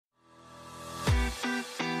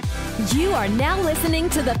You are now listening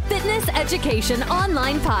to the Fitness Education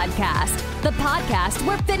Online Podcast, the podcast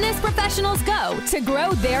where fitness professionals go to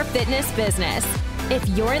grow their fitness business. If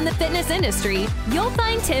you're in the fitness industry, you'll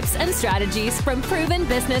find tips and strategies from proven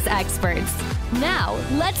business experts. Now,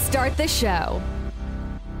 let's start the show.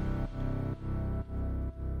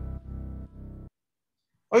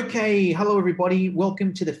 Okay, hello everybody.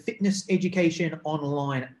 Welcome to the Fitness Education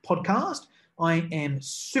Online Podcast. I am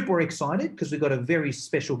super excited because we've got a very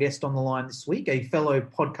special guest on the line this week, a fellow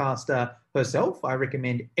podcaster herself. I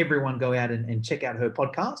recommend everyone go out and check out her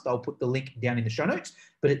podcast. I'll put the link down in the show notes,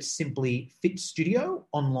 but it's simply Fit Studio,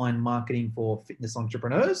 online marketing for fitness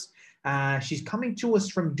entrepreneurs. She's coming to us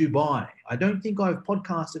from Dubai. I don't think I've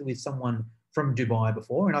podcasted with someone from Dubai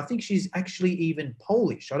before, and I think she's actually even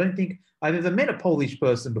Polish. I don't think I've ever met a Polish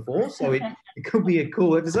person before, so it could be a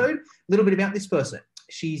cool episode. A little bit about this person.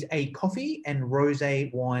 She's a coffee and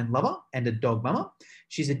rosé wine lover and a dog mama.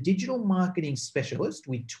 She's a digital marketing specialist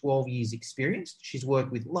with 12 years experience. She's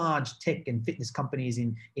worked with large tech and fitness companies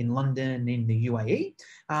in London and in the UAE.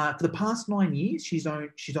 For the past 9 years, she's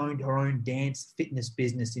owned her own dance fitness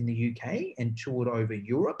business in the UK and toured over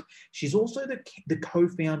Europe. She's also the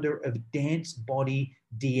co-founder of Dance Body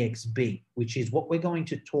DXB, which is what we're going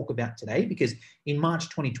to talk about today, because in March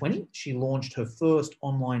 2020, she launched her first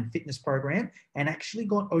online fitness program and actually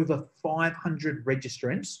got over 500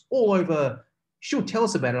 registrants all over. She'll tell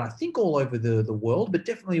us about it, I think all over the world, but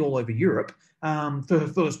definitely all over Europe for her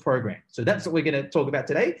first program. So that's what we're going to talk about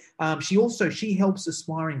today. She helps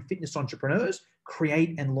aspiring fitness entrepreneurs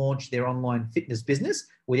create and launch their online fitness business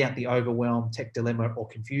without the overwhelm, tech dilemma, or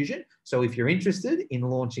confusion. So if you're interested in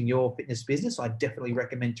launching your fitness business, I definitely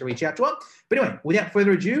recommend to reach out to her. But anyway, without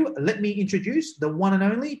further ado, let me introduce the one and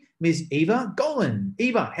only Ms. Eva Golan.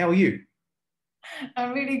 Eva, how are you?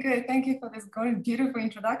 I'm really good. Thank you for this beautiful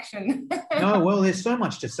introduction. No, well, there's so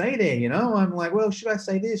much to say there, you know. I'm like, well, should I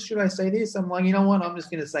say this? Should I say this? I'm like, you know what? I'm just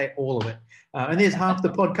going to say all of it. And there's half the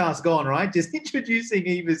podcast gone, right? Just introducing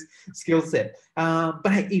Eva's skill set. But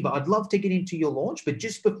hey, Eva, I'd love to get into your launch. But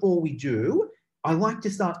just before we do, I like to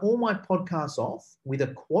start all my podcasts off with a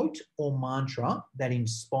quote or mantra that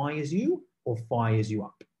inspires you or fires you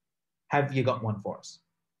up. Have you got one for us?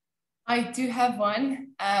 I do have one.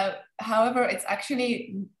 However, it's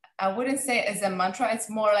actually, I wouldn't say it as a mantra. It's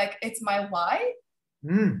more like it's my why,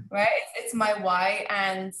 right? It's my why.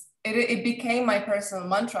 And it became my personal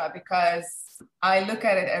mantra because I look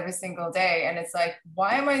at it every single day and it's like,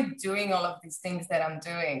 why am I doing all of these things that I'm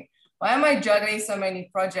doing? Why am I juggling so many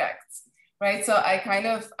projects, right? So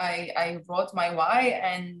I wrote my why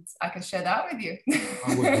and I can share that with you.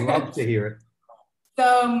 I would love to hear it.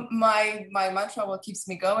 So my mantra, what keeps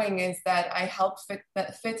me going, is that I help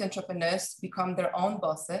fit entrepreneurs become their own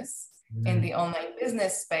bosses in the online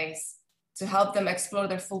business space to help them explore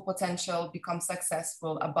their full potential, become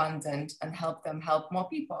successful, abundant, and help them help more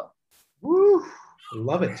people. Woo,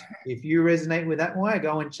 love it. If you resonate with that one,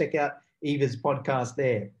 go and check out Eva's podcast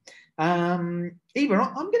there. Eva,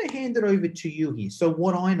 I'm going to hand it over to you here. So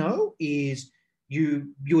what I know is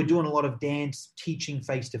you were doing a lot of dance teaching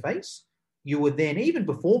face-to-face. You were then, even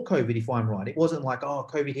before COVID, if I'm right, it wasn't like, oh,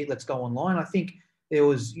 COVID hit, let's go online. I think there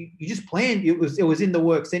was, you just planned, it was in the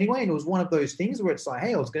works anyway. And it was one of those things where it's like,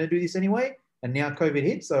 hey, I was going to do this anyway. And now COVID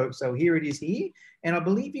hit. So here it is here. And I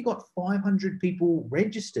believe you got 500 people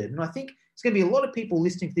registered. And I think it's going to be a lot of people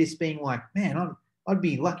listening to this being like, man, I'd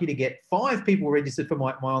be lucky to get 5 people registered for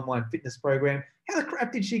my online fitness program. How the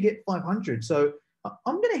crap did she get 500? So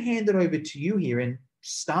I'm going to hand it over to you here and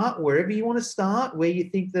start wherever you want to start, where you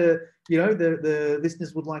think the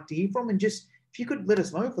listeners would like to hear from. And just, if you could let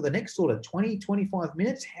us know for the next sort of 20, 25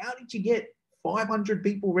 minutes, how did you get 500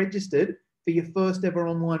 people registered for your first ever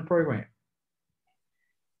online program?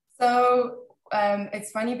 So it's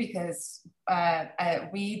funny because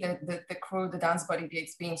we, the crew, the Dance Body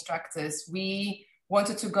DXB instructors, we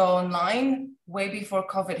wanted to go online way before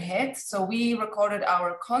COVID hit. So we recorded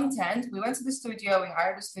our content. We went to the studio, we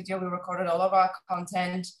hired a studio, we recorded all of our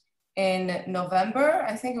content in November.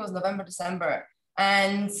 I think it was November, December.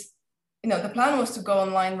 And, the plan was to go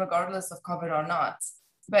online regardless of COVID or not.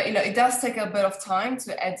 But, it does take a bit of time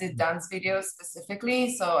to edit dance videos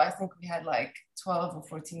specifically. So I think we had like 12 or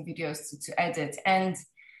 14 videos to edit. And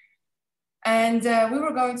we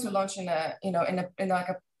were going to launch in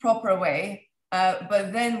a proper way.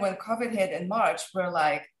 But then when COVID hit in March, we're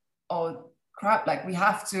like, oh crap, like we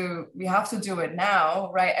have to do it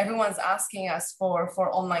now, right? Everyone's asking us for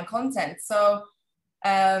online content. So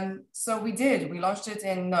we did. We launched it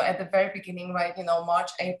at the very beginning, right?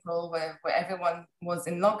 March, April, where everyone was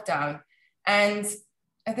in lockdown. And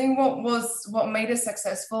I think what made us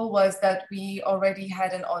successful was that we already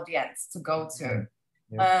had an audience to go to.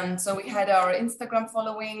 Yeah. So we had our Instagram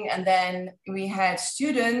following, and then we had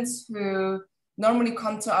students who normally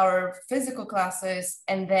come to our physical classes,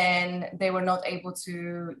 and then they were not able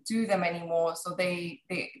to do them anymore. So they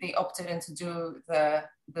opted in to do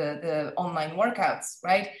the online workouts,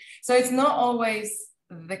 right? So it's not always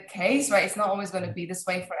the case, right? It's not always going to be this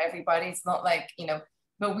way for everybody. It's not like,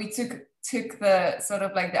 but we took the sort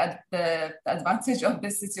of like the advantage of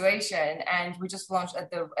this situation, and we just launched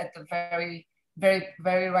at the very, very,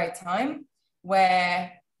 very right time,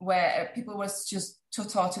 where people was just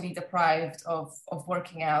totally deprived of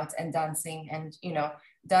working out and dancing. And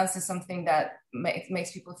dance is something that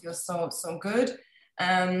makes people feel so good,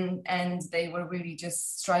 and they were really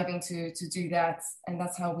just striving to do that, and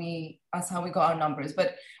that's how we got our numbers.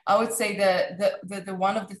 But I would say the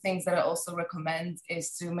one of the things that I also recommend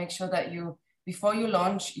is to make sure that before you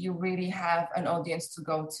launch, you really have an audience to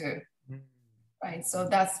go to, right? So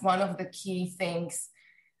that's one of the key things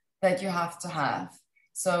that you have to have.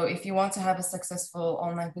 So if you want to have a successful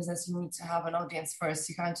online business, you need to have an audience first.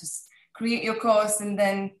 You can't just create your course and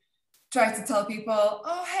then try to tell people,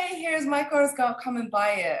 oh, hey, here's my course, come and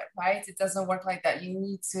buy it, right? It doesn't work like that. You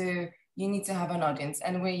need to have an audience.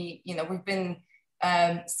 And we've been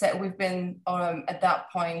at that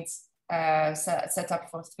point set up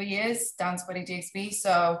for 3 years, Dance Buddy DXB.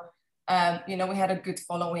 So, we had a good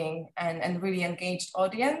following and really engaged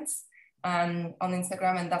audience on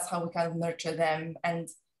Instagram, and that's how we kind of nurture them. And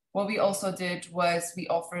what we also did was we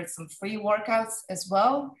offered some free workouts as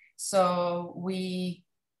well. So we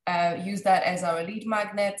use that as our lead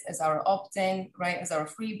magnet, as our opt-in, right, as our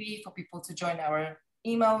freebie for people to join our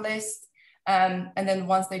email list. And then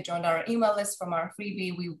once they joined our email list from our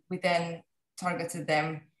freebie, we then targeted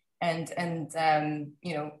them and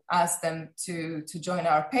asked them to join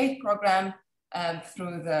our paid program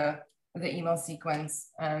through the email sequence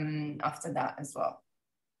after that as well.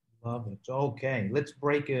 Love it. Okay, let's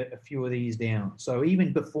break a few of these down. So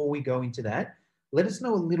even before we go into that, let us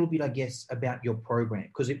know a little bit, I guess, about your program,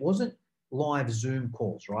 because it wasn't live Zoom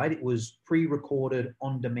calls, right? It was pre-recorded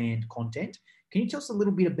on-demand content. Can you tell us a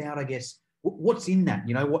little bit about, I guess, what's in that?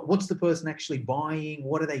 What's the person actually buying?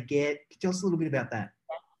 What do they get? Can you tell us a little bit about that?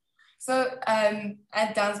 So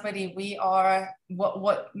at Dance Buddy, we are,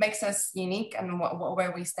 what makes us unique and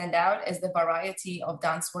where we stand out is the variety of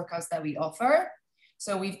dance workouts that we offer.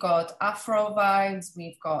 So we've got Afro vibes,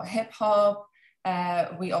 we've got hip hop,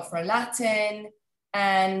 we offer Latin,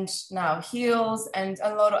 and now heels, and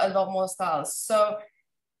a lot more styles. So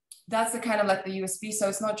that's the kind of like the USP. So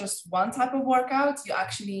it's not just one type of workout, you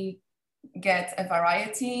actually get a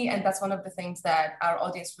variety, and that's one of the things that our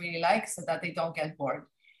audience really likes, so that they don't get bored.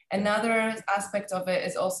 Another aspect of it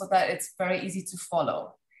is also that it's very easy to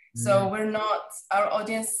follow. So our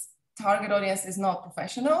target audience is not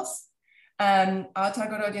professionals. Our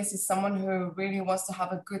target audience is someone who really wants to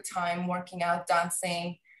have a good time working out,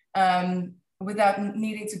 dancing, without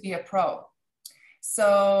needing to be a pro.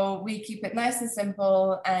 So we keep it nice and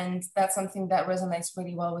simple, and that's something that resonates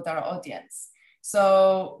really well with our audience.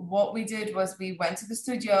 So what we did was we went to the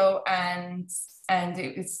studio, and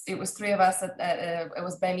it was 3 of us. It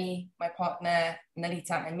was Benny, my partner,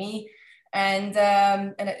 Nelita, and me, and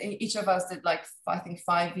each of us did like I think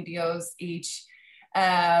 5 videos each,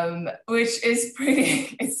 which is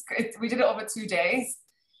pretty. We did it over 2 days.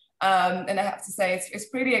 And I have to say, it's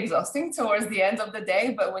pretty exhausting towards the end of the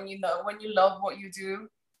day. But when you love what you do,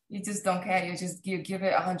 you just don't care. You give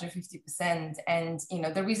it 150%. And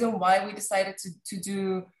the reason why we decided to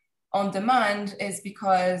do on demand is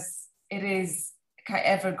because it is kind of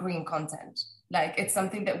evergreen content. Like, it's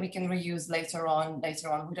something that we can reuse later on.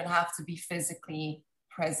 We don't have to be physically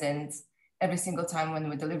present every single time when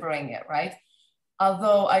we're delivering it, right?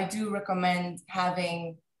 Although I do recommend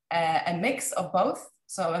having a mix of both.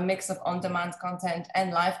 So a mix of on-demand content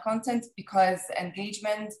and live content, because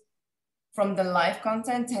engagement from the live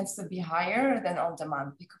content tends to be higher than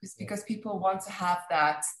on-demand, because people want to have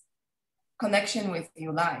that connection with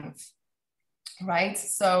you live, right?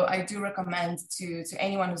 So I do recommend to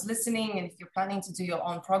anyone who's listening, and if you're planning to do your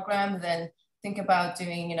own program, then think about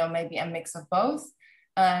doing, maybe a mix of both.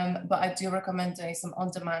 But I do recommend doing some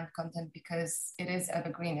on-demand content, because it is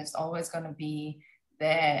evergreen. It's always going to be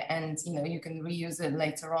there, and you can reuse it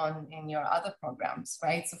later on in your other programs,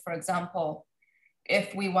 right? So for example,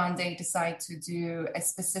 if we one day decide to do a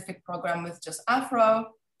specific program with just Afro,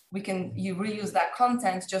 you reuse that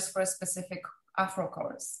content just for a specific Afro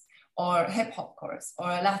course, or hip hop course, or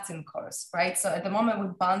a Latin course, right? So at the moment we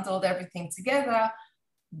bundled everything together,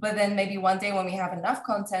 But then maybe one day when we have enough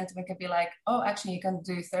content, we could be like, oh, actually, you can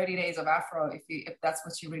do 30 days of Afro if that's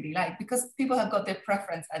what you really like, because people have got their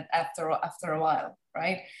preference after a while,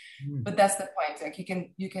 right? But that's the point. Like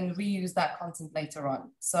you can reuse that content later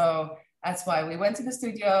on. So that's why we went to the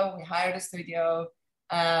studio. We hired a studio,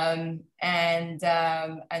 and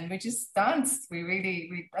we just danced.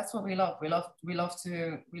 That's what we love. We love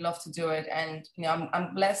to do it. And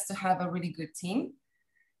I'm blessed to have a really good team.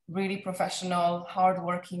 Really professional,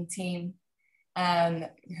 hardworking team,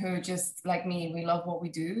 who just like me, we love what we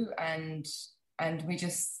do, and we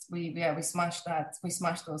smashed that. We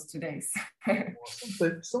smashed those 2 days.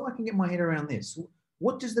 So I can get my head around this.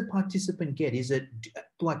 What does the participant get? Is it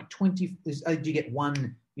like 20? Do you get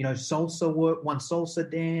one, salsa work, one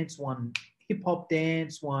salsa dance, one hip hop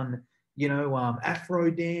dance, one,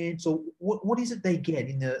 Afro dance, or what is it they get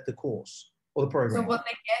in the course or the program? So what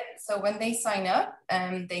they get, so when they sign up,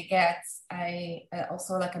 they get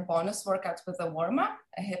also like a bonus workout with a warm up,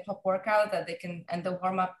 a hip hop workout that they can, and the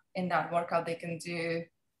warm up in that workout they can do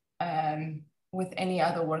with any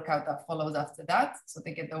other workout that follows after that. So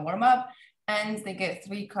they get the warm up, and they get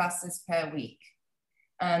 3 classes per week.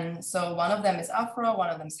 And so one of them is Afro, one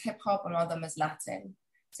of them is hip hop, and one of them is Latin.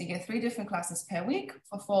 So you get 3 different classes per week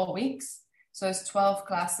for 4 weeks. So it's 12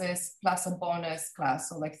 classes plus a bonus class,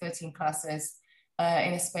 so like 13 classes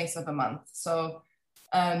in a space of a month. So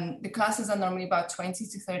the classes are normally about 20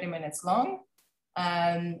 to 30 minutes long.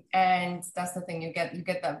 And that's the thing, you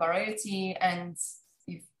get that variety, and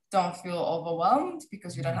you don't feel overwhelmed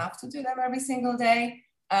because you don't have to do them every single day.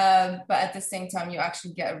 But at the same time, you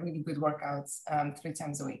actually get a really good workouts 3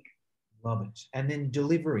 times a week. Love it. And then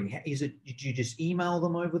delivery, did you just email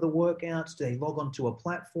them over the workouts? Do they log onto a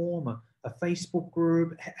platform, a Facebook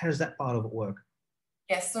group? How does that part of it work?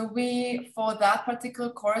 Yes, so for that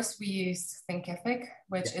particular course, we used Thinkific,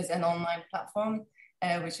 which is an online platform,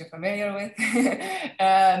 which you're familiar with.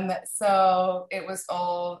 So it was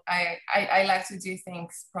all, I like to do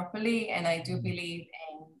things properly, and I do believe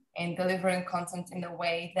in delivering content in a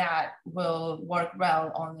way that will work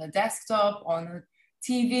well on the desktop, on the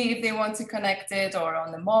TV if they want to connect it, or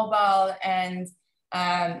on the mobile. And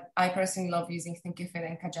I personally love using Thinkific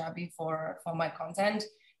and Kajabi for my content.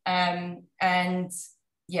 And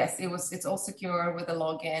yes, it's all secure with a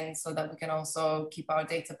login, so that we can also keep our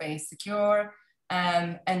database secure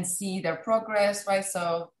and see their progress, right?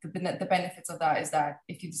 So the benefits of that is that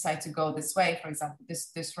if you decide to go this way, for example,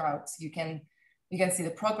 this route, you can see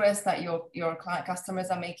the progress that your client customers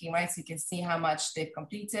are making, right? So you can see how much they've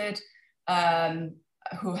completed,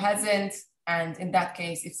 who hasn't. And in that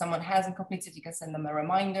case, if someone hasn't completed, you can send them a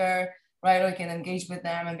reminder, right? Or you can engage with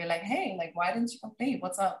them and be like, hey, like, why didn't you complete?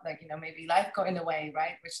 What's up? Like, maybe life got in the way,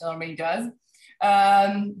 right? Which normally does.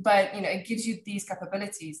 But, it gives you these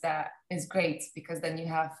capabilities that is great, because then you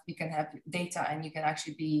can have data, and you can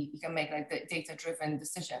make like the data-driven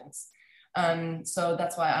decisions. So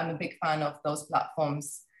that's why I'm a big fan of those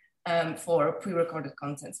platforms for pre-recorded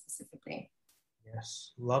content specifically.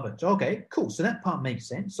 Yes, love it. Okay, cool. So that part makes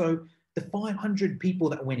sense. So the 500 people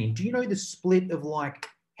that went in, do you know the split of like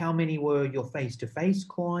how many were your face-to-face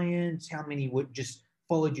clients? How many would just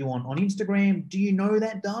followed you on Instagram? Do you know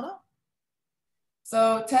that data?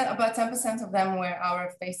 So about 10% of them were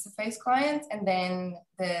our face-to-face clients, and then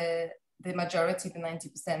the majority, the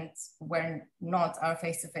 90%, were not our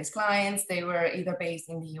face-to-face clients. They were either based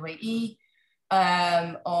in the UAE,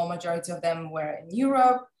 or majority of them were in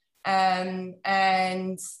Europe, and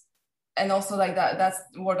also like that's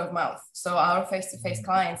word of mouth. So our face-to-face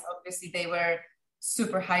clients, obviously, they were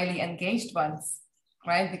super highly engaged ones,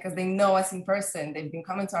 right? Because they know us in person. They've been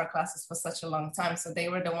coming to our classes for such a long time. So they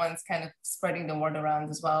were the ones kind of spreading the word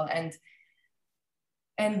around as well. And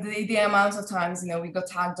the amount of times, we got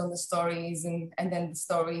tagged on the stories, and then the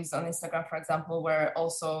stories on Instagram, for example, were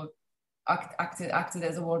also acted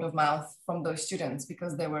as a word of mouth from those students,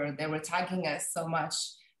 because they were tagging us so much.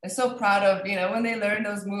 They're so proud of, when they learn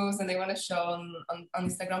those moves and they want to show on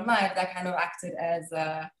Instagram Live, that kind of acted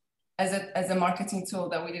as a marketing tool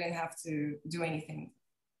that we didn't have to do anything,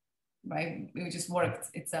 right? It just worked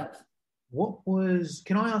itself.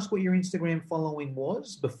 Can I ask what your Instagram following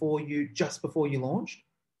was before you launched?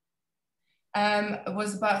 It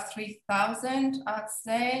was about 3,000, I'd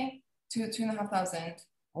say, 2,500.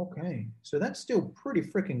 Okay, so that's still pretty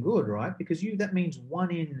freaking good, right? Because that means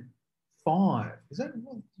 1 in 5. Is that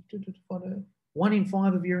 1 in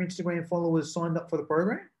 5 of your Instagram followers signed up for the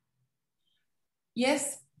program?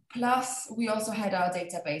 Yes. Plus, we also had our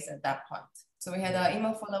database at that point. So we had our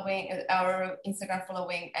email following, our Instagram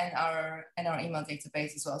following, and our email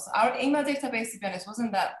database as well. So our email database, to be honest,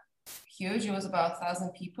 wasn't that huge. It was about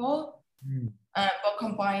 1,000 people. but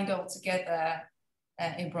combined all together,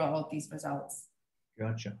 it brought all these results.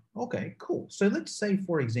 Gotcha. Okay, cool. So let's say,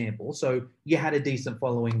 for example, so you had a decent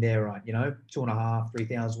following there, right? 2.5,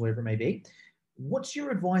 3,000, whatever it may be. What's your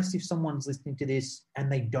advice if someone's listening to this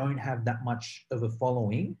and they don't have that much of a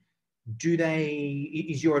following?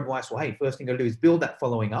 Is your advice, well, hey, first thing you gotta do is build that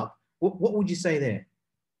following up? What would you say there?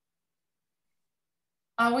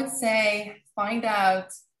 I would say find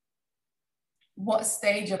out what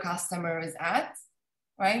stage your customer is at,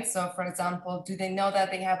 right? So for example, do they know that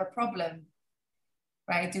they have a problem,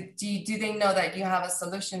 right? Do they know that you have a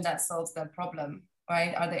solution that solves their problem,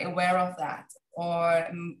 right? Are they aware of that? Or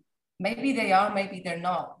maybe they are, maybe they're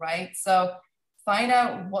not, right? So find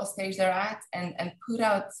out what stage they're at and put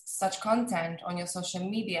out such content on your social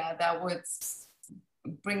media that would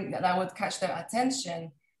catch their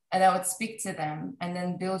attention and that would speak to them, and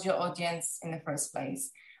then build your audience in the first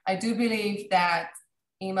place. I do believe that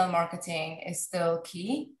email marketing is still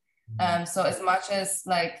key. So as much as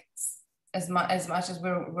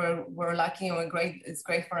we're lucky and we're great, it's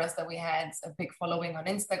great for us that we had a big following on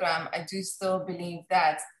Instagram. I do still believe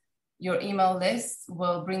that your email list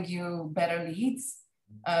will bring you better leads,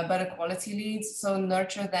 better quality leads. So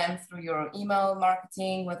nurture them through your email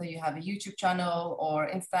marketing, whether you have a YouTube channel or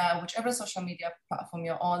Insta, whichever social media platform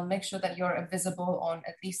you're on. Make sure that you're visible on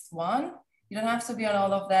at least one. You don't have to be on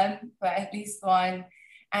all of them, but at least one,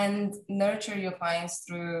 and nurture your clients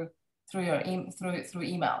through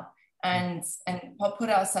email, and put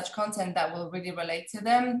out such content that will really relate to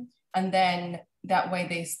them, and then that way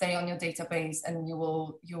they stay on your database, and you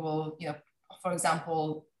will for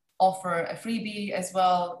example, offer a freebie as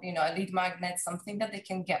well, a lead magnet, something that they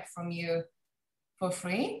can get from you for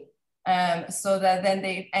free, so that then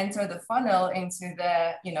they enter the funnel into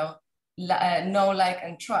the know, like,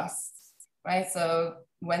 and trust. Right. So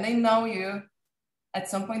when they know you, at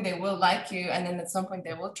some point they will like you, and then at some point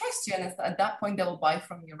they will trust you. And at that point they will buy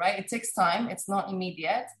from you. Right. It takes time. It's not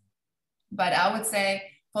immediate. But I would say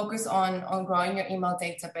focus on growing your email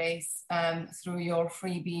database through your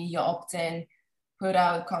freebie, your opt-in, put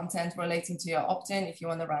out content relating to your opt-in. If you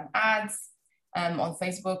want to run ads on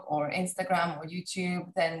Facebook or Instagram or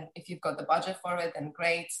YouTube, then if you've got the budget for it, then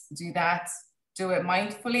great, do that. Do it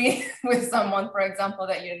mindfully with someone, for example,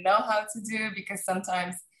 that you know how to do, because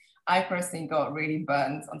sometimes I personally got really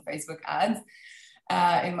burned on Facebook ads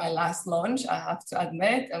in my last launch, I have to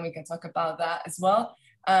admit, and we can talk about that as well.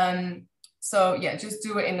 So yeah, just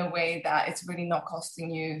do it in a way that it's really not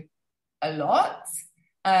costing you a lot,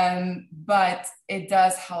 but it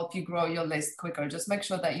does help you grow your list quicker. Just make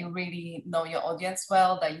sure that you really know your audience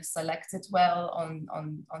well, that you select it well on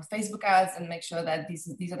Facebook ads, and make sure that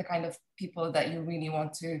these are the kind of people that you really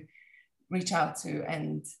want to reach out to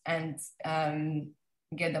and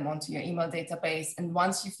get them onto your email database. And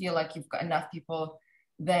once you feel like you've got enough people,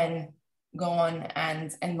 then go on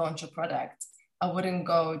and launch a product. I wouldn't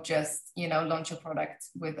go just, launch a product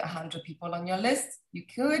with 100 people on your list. You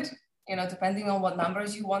could, depending on what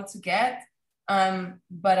numbers you want to get.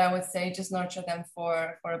 But I would say just nurture them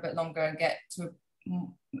for a bit longer, get to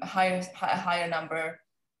a higher number,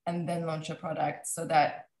 and then launch a product, so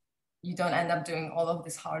that you don't end up doing all of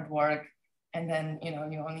this hard work and then,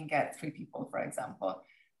 you only get 3 people, for example,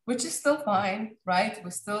 which is still fine, right?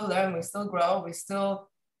 We still learn, we still grow, we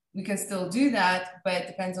can still do that, but it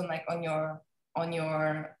depends on the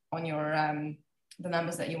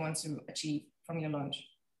numbers that you want to achieve from your launch.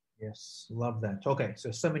 Yes, love that. Okay,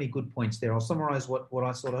 so many good points there. I'll summarize what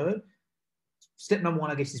I sort of heard. Step number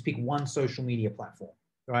 1, I guess, is pick one social media platform.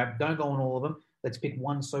 All right, don't go on all of them. Let's pick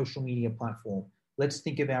one social media platform. Let's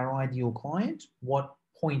think of our ideal client. What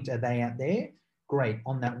point are they at there? Great.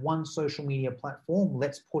 On that one social media platform,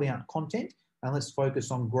 let's put out content, and let's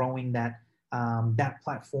focus on growing that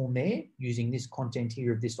platform there using this content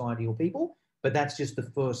here of this ideal people. But that's just the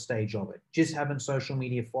first stage of it. Just having social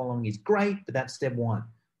media following is great, but that's step 1.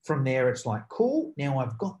 From there, it's like, cool, now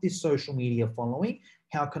I've got this social media following.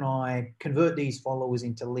 How can I convert these followers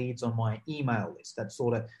into leads on my email list? That's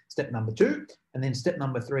sort of step number 2. And then step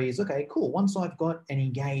number 3 is, okay, cool. Once I've got an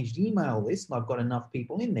engaged email list and I've got enough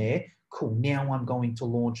people in there, cool, now I'm going to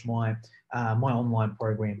launch my online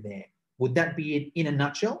program there. Would that be it in a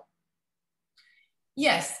nutshell?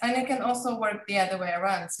 Yes, and it can also work the other way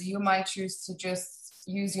around. So you might choose to just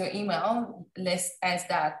use your email list as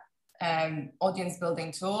that audience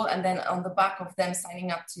building tool, and then on the back of them signing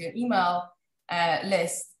up to your email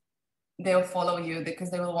list, they'll follow you because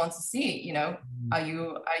they will want to see, are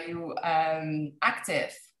you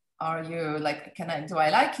active? Are you like, do I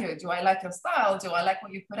like you? Do I like your style? Do I like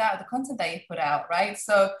what you put out, the content that you put out, right?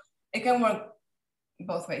 So it can work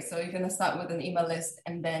both ways. So you're going to start with an email list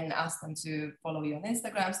and then ask them to follow you on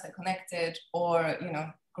Instagram, stay connected, or,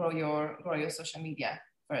 grow your social media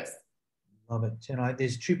first. Love it. And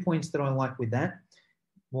there's 2 points that I like with that,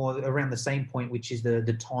 more around the same point, which is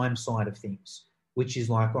the time side of things, which is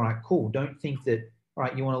like, all right, cool. Don't think that, all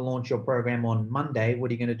right, you want to launch your program on Monday. What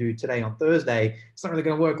are you going to do today on Thursday? It's not really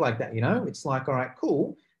going to work like that, It's like, all right,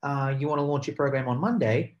 cool. You want to launch your program on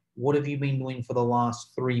Monday. What have you been doing for the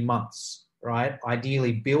last 3 months, right?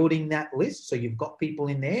 Ideally building that list so you've got people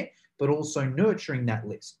in there, but also nurturing that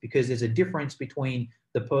list, because there's a difference between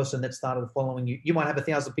the person that started following you. You might have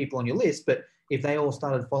 1,000 people on your list, but if they all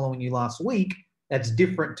started following you last week, that's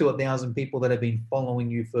different to 1,000 people that have been following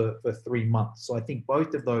you for 3 months. So I think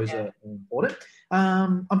both of those are important.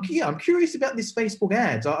 I'm curious about this Facebook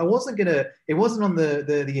ads. It wasn't on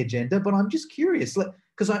the agenda, but I'm just curious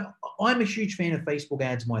because I'm a huge fan of Facebook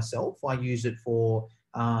ads myself. I use it for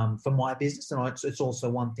my business, and it's also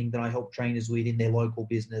one thing that I help trainers with in their local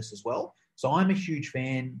business as well. So I'm a huge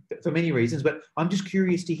fan for many reasons, but I'm just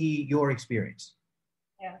curious to hear your experience.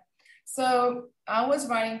 Yeah. So I was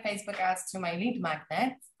running Facebook ads to my lead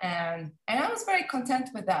magnet, and I was very content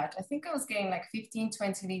with that. I think I was getting like 15,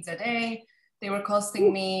 20 leads a day. They were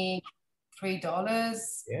costing me $3.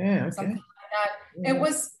 Yeah, okay. Something like that. Yeah. It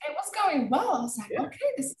was going well. I was like, okay,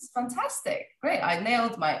 this is fantastic. Great. I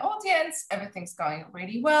nailed my audience. Everything's going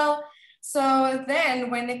really well. So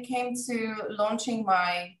then when it came to launching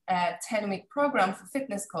my 10-week program for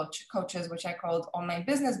fitness coaches, which I called Online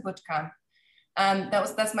Business Bootcamp,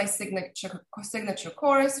 that's my signature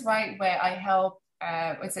course, right? Where I help,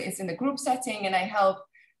 it's in a group setting, and I help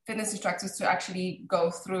fitness instructors to actually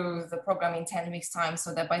go through the program in 10 weeks time,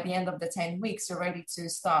 so that by the end of the 10 weeks, you're ready to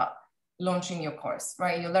start launching your course,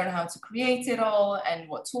 right? You learn how to create it all and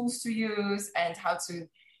what tools to use and how to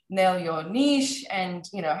nail your niche, and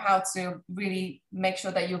how to really make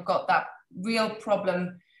sure that you've got that real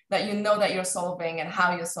problem that that you're solving and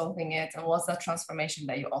how you're solving it and what's that transformation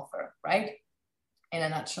that you offer, right? In a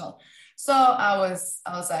nutshell. So I was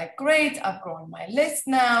like, great, I've grown my list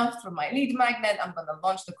now through my lead magnet. I'm going to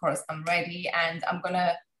launch the course. I'm ready, and I'm going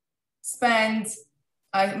to spend,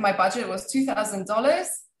 my budget was $2,000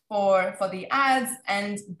 for the ads,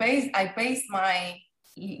 and I based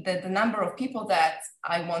the number of people that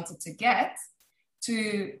I wanted to get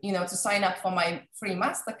to sign up for my free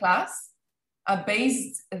masterclass. I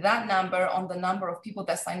based that number on the number of people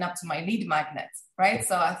that signed up to my lead magnet, right?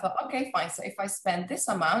 So I thought, okay, fine. So if I spend this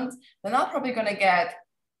amount, then I'm probably going to get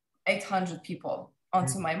 800 people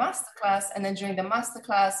onto my masterclass. And then during the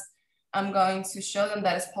masterclass, I'm going to show them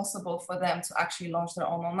that it's possible for them to actually launch their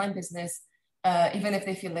own online business, even if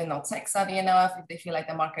they feel they're not tech savvy enough, if they feel like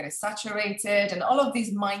the market is saturated, and all of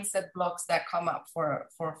these mindset blocks that come up for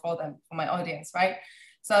them, for my audience, right?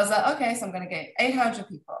 So I was like, okay, so I'm going to get 800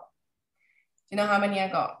 people. You know how many I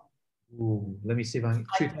got? Ooh, let me see if I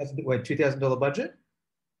can. $2,000 budget?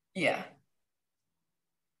 Yeah.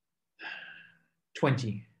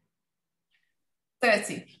 20.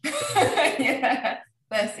 30. Yeah,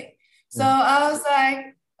 30. So I was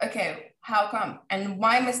like, okay, how come? And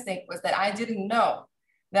my mistake was that I didn't know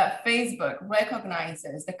that Facebook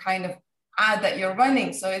recognizes the kind of ad that you're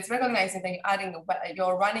running. So it's recognizing that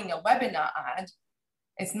you're running a webinar ad.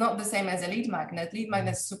 It's not the same as a lead magnet. Lead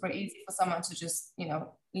magnet is super easy for someone to just,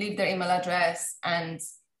 leave their email address and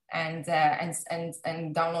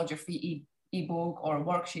download your free ebook or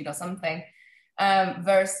worksheet or something,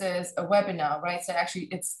 versus a webinar, right? So actually,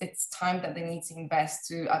 it's time that they need to invest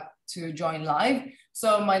to join live.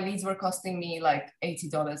 So my leads were costing me like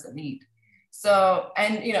 $80 a lead. So,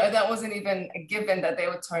 and that wasn't even a given that they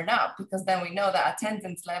would turn up, because then we know that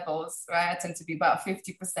attendance levels, right, tend to be about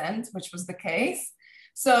 50%, which was the case.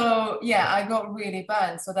 So yeah, I got really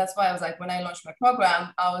burned. So that's why I was like, when I launched my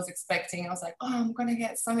program, I was like, oh, I'm going to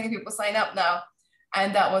get so many people sign up now.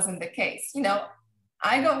 And that wasn't the case.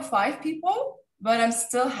 I got 5 people, but I'm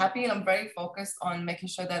still happy, and I'm very focused on making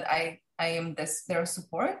sure that I am their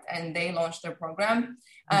support, and they launch their program.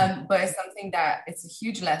 But it's something that it's a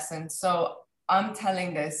huge lesson. So I'm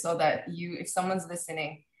telling this so that if someone's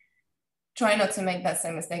listening, try not to make that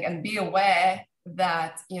same mistake, and be aware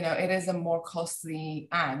that it is a more costly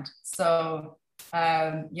ad. So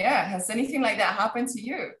has anything like that happened to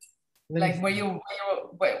you? Like were you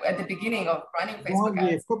at the beginning of running Facebook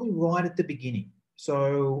ads? Yeah, probably right at the beginning.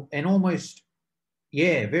 So, and almost,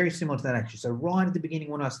 very similar to that actually. So right at the beginning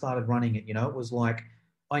when I started running it, it was like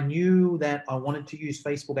I knew that I wanted to use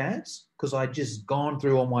Facebook ads because I'd just gone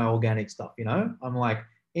through all my organic stuff. I'm like,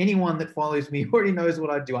 anyone that follows me already knows what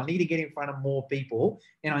I do. I need to get in front of more people,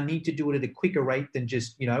 and I need to do it at a quicker rate than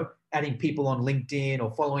just, adding people on LinkedIn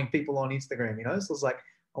or following people on Instagram, you know? So I was like,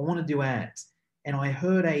 I want to do ads. And I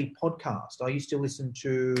heard a podcast. I used to listen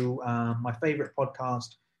to my favorite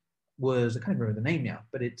podcast was, I can't remember the name now,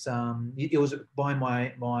 but it was by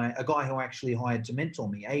a guy who I actually hired to mentor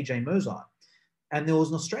me, AJ Mirzai. And there was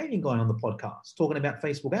an Australian guy on the podcast talking about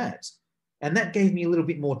Facebook ads. And that gave me a little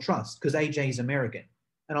bit more trust because AJ is American.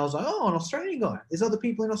 And I was like, oh, an Australian guy. There's other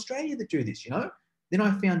people in Australia that do this, you know? Then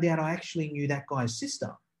I found out I actually knew that guy's sister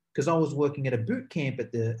because I was working at a boot camp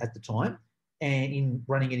at the time and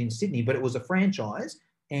running it in Sydney, but it was a franchise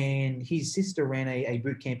and his sister ran a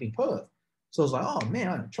boot camp in Perth. So I was like, oh man,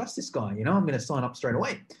 I don't trust this guy. You know, I'm going to sign up straight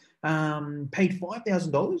away. Paid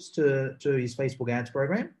 $5,000 to his Facebook ads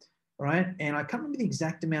program, right? And I can't remember the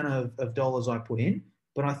exact amount of dollars I put in,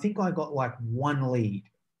 but I think I got like one lead,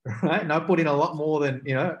 right? And I put in a lot more than,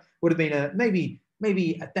 you know, would have been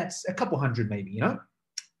maybe that's a couple hundred maybe, you know?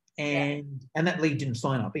 And that lead didn't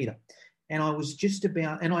sign up either. And I was just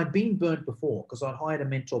about, and I'd been burnt before because I'd hired a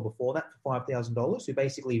mentor before that for $5,000 who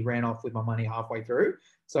basically ran off with my money halfway through.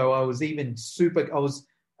 So I was even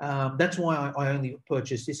that's why I only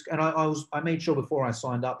purchased this. And I made sure before I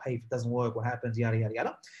signed up, hey, if it doesn't work, what happens, yada, yada,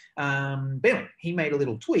 yada. But anyway, he made a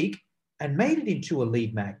little tweak and made it into a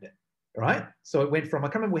lead magnet, right? So it went from, I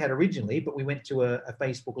can't remember what we had originally, but we went to a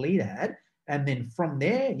Facebook lead ad. And then from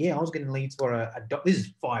there, I was getting leads for this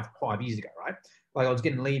is five years ago, right? Like I was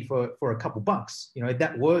getting lead for a couple bucks, you know,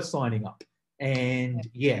 that were signing up. And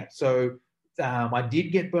so I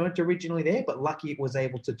did get burnt originally there, but lucky it was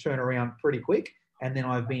able to turn around pretty quick. And then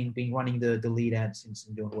I've been running the lead ad since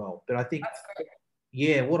and doing well. But I think,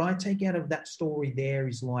 what I take out of that story there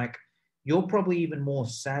is like, you're probably even more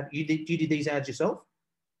savvy. You did these ads yourself?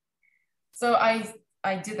 So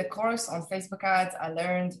I did a course on Facebook ads.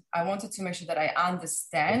 I wanted to make sure that I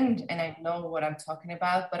understand and I know what I'm talking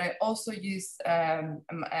about, but I also used, a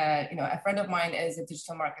friend of mine is a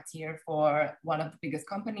digital marketeer for one of the biggest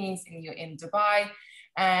companies in Dubai.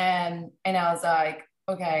 And I was like,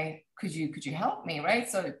 okay, could you help me? Right.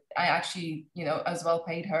 So I actually, as well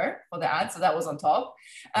paid her for the ad. So that was on top.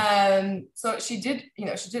 So she did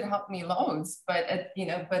help me loads, but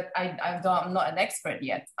I'm not an expert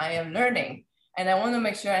yet. I am learning. And I want to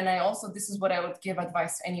make sure, and this is what I would give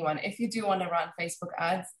advice to anyone. If you do want to run Facebook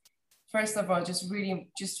ads, first of all, just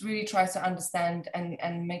really try to understand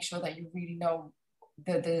and make sure that you really know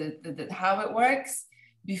the how it works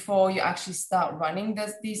before you actually start running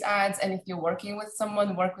these ads. And if you're working with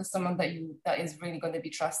someone, work with someone that is really going to be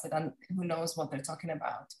trusted and who knows what they're talking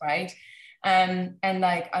about, right? And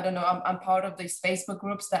like, I don't know, I'm part of these Facebook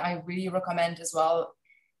groups that I really recommend as well.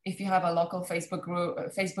 If you have a local Facebook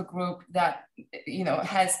group that,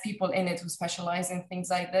 has people in it who specialize in things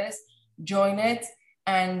like this, join it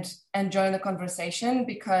and join the conversation,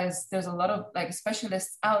 because there's a lot of like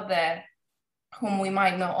specialists out there whom we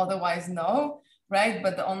might not otherwise know, right?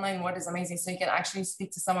 But the online world is amazing. So you can actually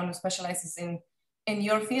speak to someone who specializes in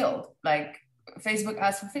your field, like Facebook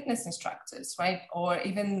ads for fitness instructors, right? Or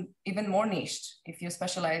even more niched, if you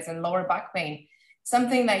specialize in lower back pain.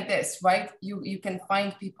 Something like this, right? You can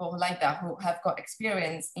find people like that who have got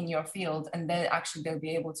experience in your field, and then actually they'll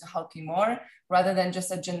be able to help you more rather than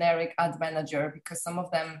just a generic ad manager, because some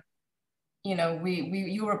of them,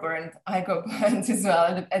 you were burned. I got burned as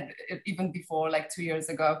well, even before, like 2 years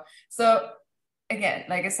ago. So again,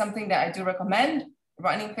 like it's something that I do recommend,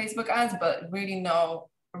 running Facebook ads, but really know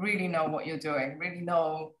what you're doing, really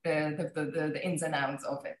know the ins and outs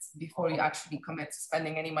of it before you actually commit to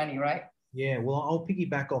spending any money, right? Yeah, well, I'll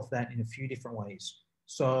piggyback off that in a few different ways.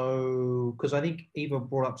 So, because I think Eva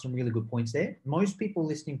brought up some really good points there. Most people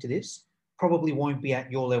listening to this probably won't be at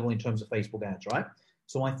your level in terms of Facebook ads, right?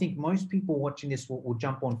 So I think most people watching this will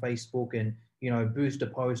jump on Facebook and, boost a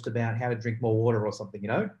post about how to drink more water or something,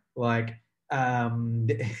 like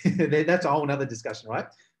that's a whole nother discussion, right?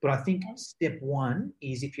 But I think step one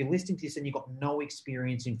is, if you're listening to this and you've got no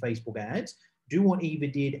experience in Facebook ads, do what Eva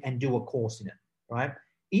did and do a course in it, right?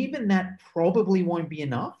 Even that probably won't be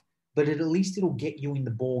enough, but at least it'll get you in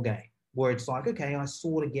the ball game where it's like, okay, I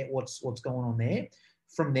sort of get what's going on there.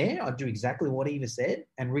 From there, I'd do exactly what Eva said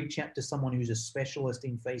and reach out to someone who's a specialist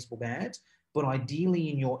in Facebook ads, but ideally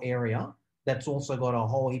in your area that's also got a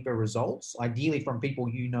whole heap of results, ideally from people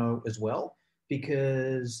as well,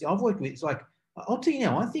 because I've worked with, it's like, I'll tell you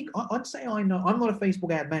now, I'd say I know, I'm not a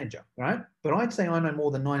Facebook ad manager, right? But I'd say I know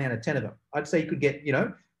more than 9 out of 10 of them. I'd say you could get,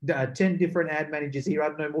 10 different ad managers here.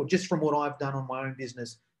 I've known more just from what I've done on my own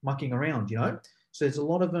business, mucking around, So there's a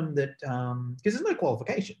lot of them that, because there's no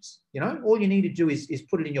qualifications, all you need to do is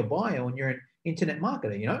put it in your bio and you're an internet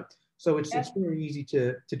marketer, So it's very easy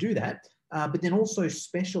to do that. But then also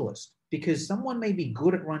specialist. because someone may be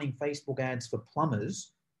good at running Facebook ads for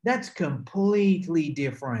plumbers. That's completely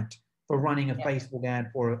different for running a Facebook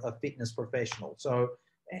ad for a fitness professional. So,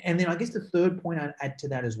 and then I guess the third point I'd add to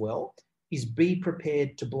that as well is be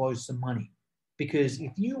prepared to blow some money. Because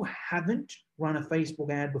if you haven't run a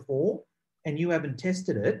Facebook ad before and you haven't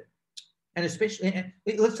tested it, and especially,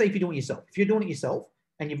 let's say if you're doing it yourself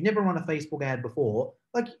and you've never run a Facebook ad before,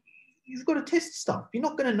 like, you've got to test stuff. You're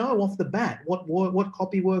not going to know off the bat what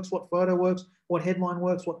copy works, what photo works, what headline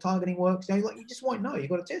works, what targeting works. You just won't know. You've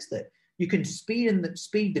got to test it. You can speed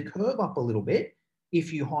the curve up a little bit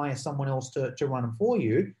if you hire someone else to run them for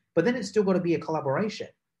you, but then it's still got to be a collaboration.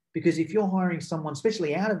 Because if you're hiring someone,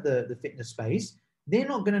 especially out of the fitness space, they're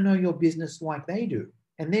not going to know your business like they do.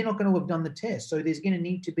 And they're not going to have done the test. So there's going to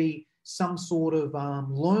need to be some sort of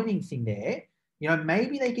learning thing there.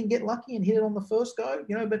 Maybe they can get lucky and hit it on the first go,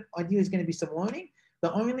 but ideally there's going to be some learning.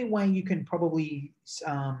 The only way you can probably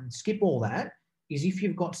skip all that is if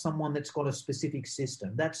you've got someone that's got a specific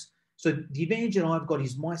system. So the advantage that I've got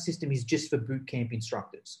is my system is just for boot camp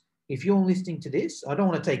instructors. If you're listening to this, I don't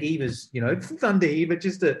want to take Eva's, thunder here, but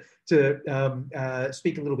just to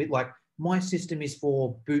speak a little bit, like, my system is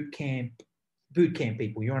for boot camp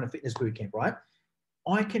people. You're on a fitness boot camp, right?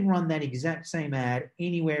 I can run that exact same ad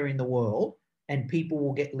anywhere in the world, and people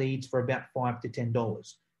will get leads for about $5 to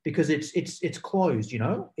 $10 because it's closed.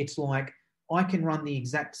 It's like I can run the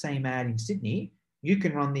exact same ad in Sydney. You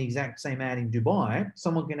can run the exact same ad in Dubai.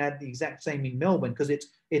 Someone can add the exact same in Melbourne because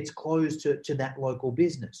it's closed to that local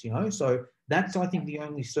business, So that's, I think, the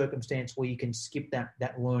only circumstance where you can skip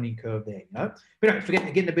that learning curve there, But don't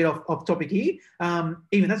forget, getting a bit off topic here.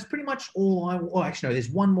 Even that's pretty much all actually, no,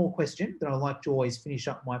 there's one more question that I like to always finish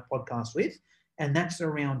up my podcast with, and that's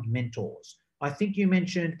around mentors. I think you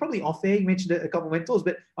mentioned, probably off air, you mentioned a couple of mentors,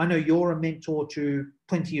 but I know you're a mentor to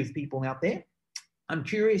plenty of people out there. I'm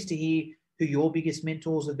curious to hear who your biggest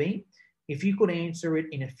mentors have been. If you could answer it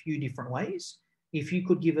in a few different ways, if you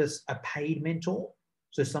could give us a paid mentor,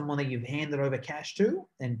 so someone that you've handed over cash to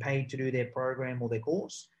and paid to do their program or their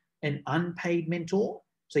course, an unpaid mentor,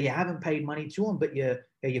 so you haven't paid money to them, but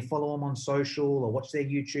you follow them on social or watch their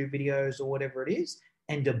YouTube videos or whatever it is,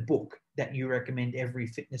 and a book that you recommend every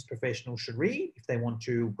fitness professional should read if they want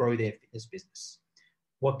to grow their fitness business.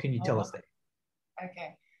 What can you tell us there?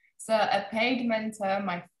 Okay. So a paid mentor,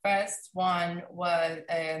 my first one was,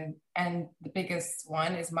 and the biggest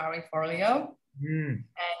one is Marie Forleo. And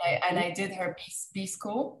I did her B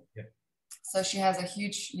school. Yeah. So she has a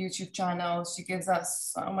huge YouTube channel. She gives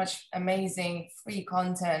us so much amazing free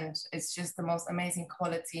content. It's just the most amazing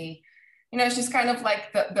quality. She's kind of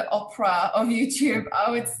like the opera of YouTube, I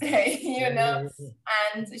would say,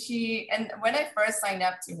 And when I first signed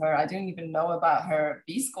up to her, I didn't even know about her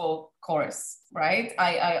B school course, right?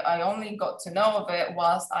 I only got to know of it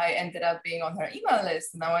whilst I ended up being on her email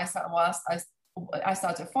list. Now I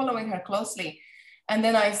started following her closely, and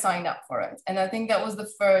then I signed up for it. And I think that was the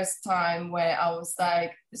first time where I was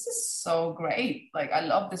like, this is so great. Like, I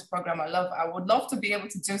love this program. I would love to be able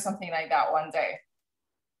to do something like that one day.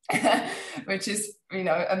 Which is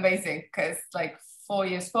amazing, because like 4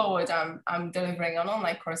 years forward I'm delivering an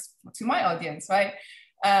online course to my audience, right?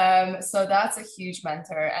 So that's a huge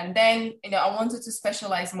mentor. And then I wanted to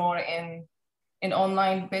specialize more in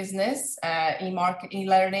online business,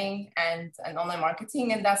 e-learning and online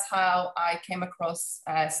marketing, and that's how I came across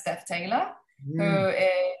Steph Taylor, who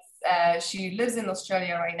is she lives in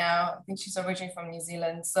Australia right now. I think she's originally from New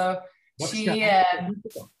Zealand. So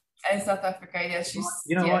in South Africa, yeah.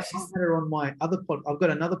 I had her on my other I've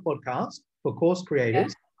got another podcast for course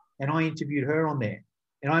creators, and I interviewed her on there,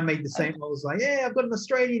 and I made the same. I was like, "Yeah, I've got an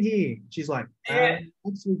Australian here." She's like,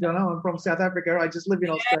 "Actually, don't know. I'm from South Africa. I just live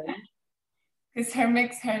in Australia." Because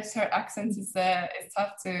her accent is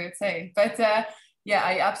tough to say, but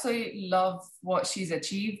I absolutely love what she's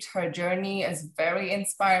achieved. Her journey is very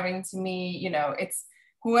inspiring to me. It's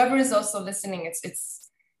whoever is also listening.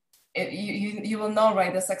 You will know,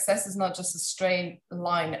 right? The success is not just a straight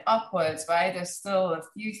line upwards, right? There's still a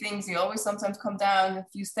few things. You always sometimes come down a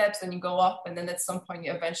few steps and you go up, and then at some point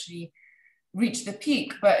you eventually reach the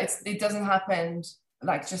peak, but it doesn't happen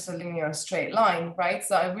like just a linear straight line, right?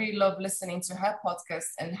 So I really love listening to her podcast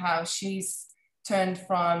and how she's turned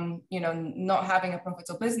from, not having a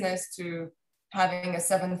profitable business to having a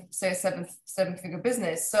seven-figure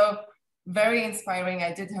business. So very inspiring.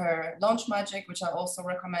 I did her launch magic, which I also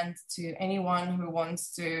recommend to anyone who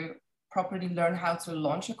wants to properly learn how to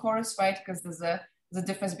launch a course, right? Because there's a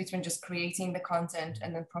difference between just creating the content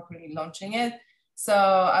and then properly launching it. So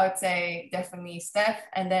I would say definitely Steph.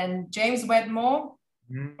 And then James Wedmore,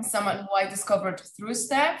 someone who I discovered through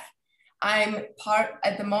Steph.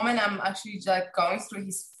 at the moment, I'm actually like going through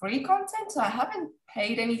his free content. So I haven't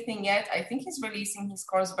paid anything yet. I think he's releasing his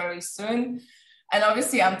course very soon. And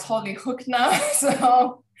obviously I'm totally hooked now.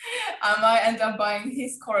 So I might end up buying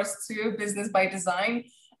his course too, Business by Design.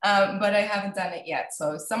 But I haven't done it yet.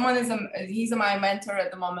 So he's my mentor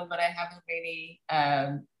at the moment, but I haven't really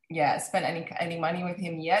spent any money with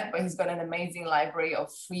him yet. But he's got an amazing library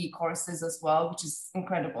of free courses as well, which is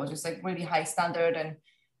incredible, just like really high standard. And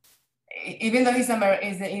even though he's in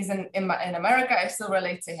America, I still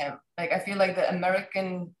relate to him. Like I feel like the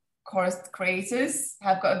American course creators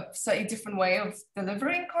have got a slightly different way of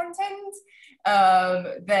delivering content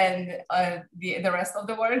than the rest of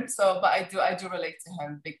the world. So, but I do relate to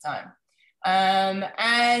him big time.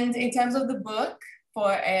 And in terms of the book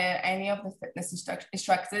for any of the fitness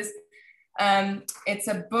instructors, it's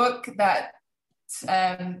a book that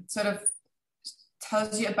sort of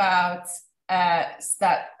tells you about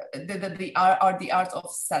the art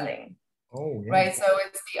of selling. Oh, yeah. Right. So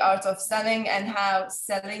it's the art of selling, and how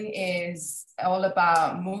selling is all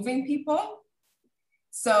about moving people.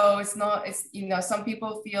 So it's some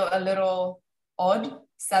people feel a little odd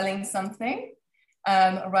selling something,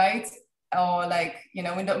 right? Or like, we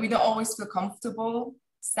don't always feel comfortable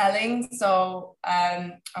selling. So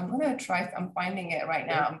I'm finding it right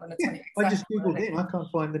now. I'm going to tell you exactly. I just Googled it. I can't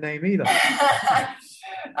find the name either.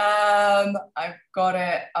 I've got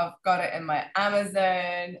it in my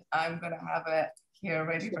Amazon. I'm going to have it here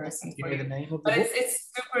ready very soon for you. But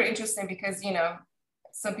it's super interesting because,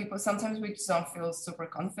 sometimes we just don't feel super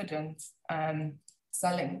confident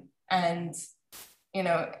selling. And,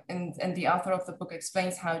 and the author of the book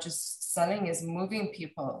explains how just selling is moving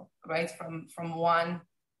people, right, from one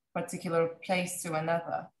particular place to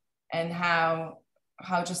another, and how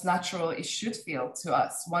just natural it should feel to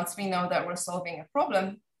us. Once we know that we're solving a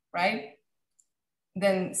problem, right,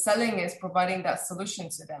 then selling is providing that solution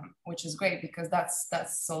to them, which is great because that's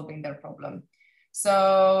solving their problem.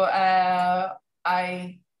 So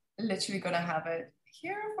I literally gonna have it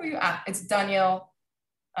here for you. It's Daniel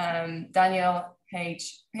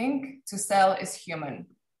H. Pink. To Sell is Human.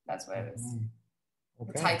 That's what it is.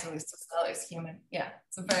 Okay. The title is To Sell is Human. Yeah,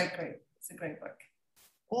 it's a great book.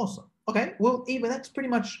 Awesome. Okay, well, Eva, that's pretty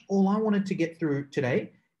much all I wanted to get through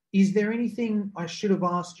today. Is there anything I should have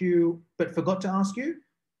asked you but forgot to ask you?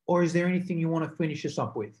 Or is there anything you want to finish us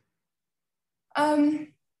up with?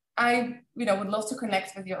 I would love to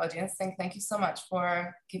connect with your audience. Thank you so much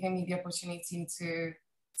for giving me the opportunity to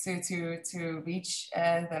reach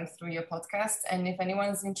them through your podcast. And if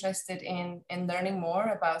anyone's interested in learning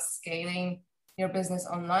more about scaling your business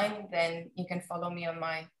online, then you can follow me on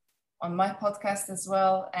my podcast as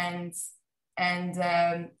well. And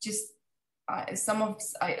I've spoken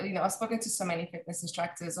to so many fitness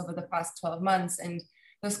instructors over the past 12 months, and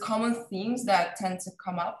there's common themes that tend to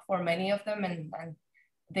come up for many of them, and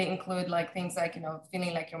they include like things like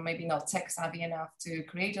feeling like you're maybe not tech savvy enough to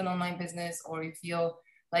create an online business, or you feel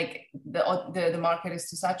like the market is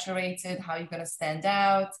too saturated. How are you going to stand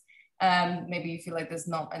out? Maybe you feel like there's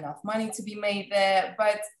not enough money to be made there,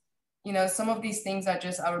 but some of these things are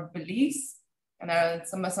just our beliefs, and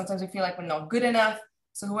sometimes we feel like we're not good enough.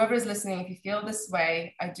 So whoever is listening, if you feel this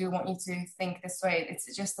way, I do want you to think this way.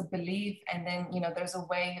 It's just a belief, and then there's a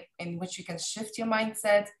way in which you can shift your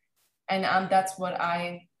mindset, and that's what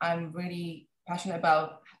I'm really passionate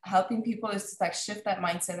about. Helping people is to like shift that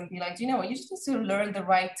mindset and be like, you just need to learn the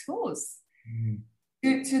right tools.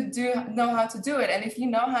 To know how to do it. And if you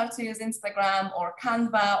know how to use Instagram or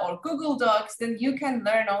Canva or Google Docs, then you can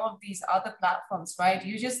learn all of these other platforms, right?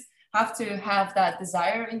 You just have to have that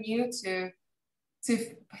desire in you to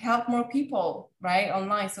help more people, right,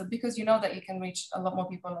 online. So because that you can reach a lot more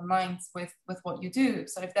people online with what you do.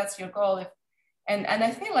 So if that's your goal, and I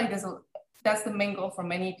feel like that's the main goal for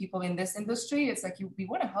many people in this industry. It's like we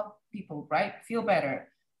want to help people, right, feel better.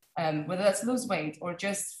 Whether that's lose weight or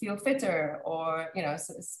just feel fitter, or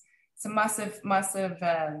it's a massive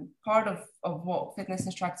part of what fitness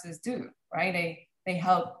instructors do, right?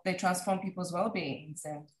 They transform people's well-beings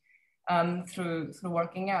and through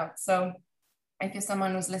working out. So if you're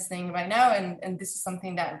someone who's listening right now and this is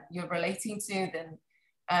something that you're relating to, then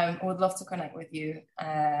I would love to connect with you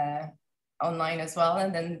online as well,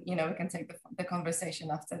 and then we can take the conversation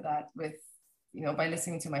after that with by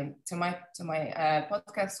listening to my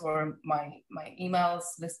podcast or my emails.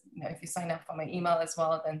 If you sign up for my email as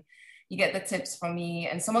well, then you get the tips from me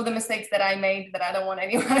and some of the mistakes that I made that I don't want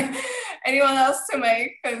anyone else to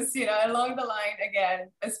make, because along the line, again,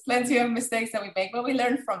 there's plenty of mistakes that we make, but we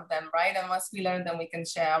learn from them, right? And once we learn them, we can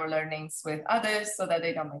share our learnings with others so that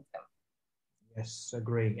they don't make them. Yes,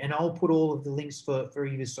 agree. And I'll put all of the links for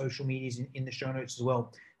Eva's social medias in the show notes as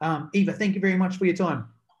well. Eva, thank you very much for your time.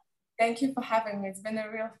 Thank you for having me. It's been a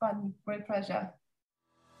real fun, great pleasure.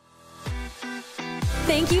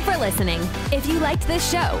 Thank you for listening. If you liked this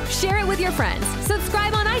show, share it with your friends,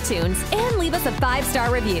 subscribe on iTunes, and leave us a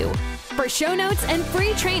 5-star review. For show notes and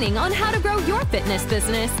free training on how to grow your fitness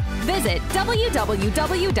business, visit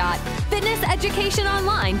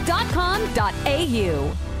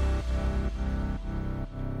www.fitnesseducationonline.com.au.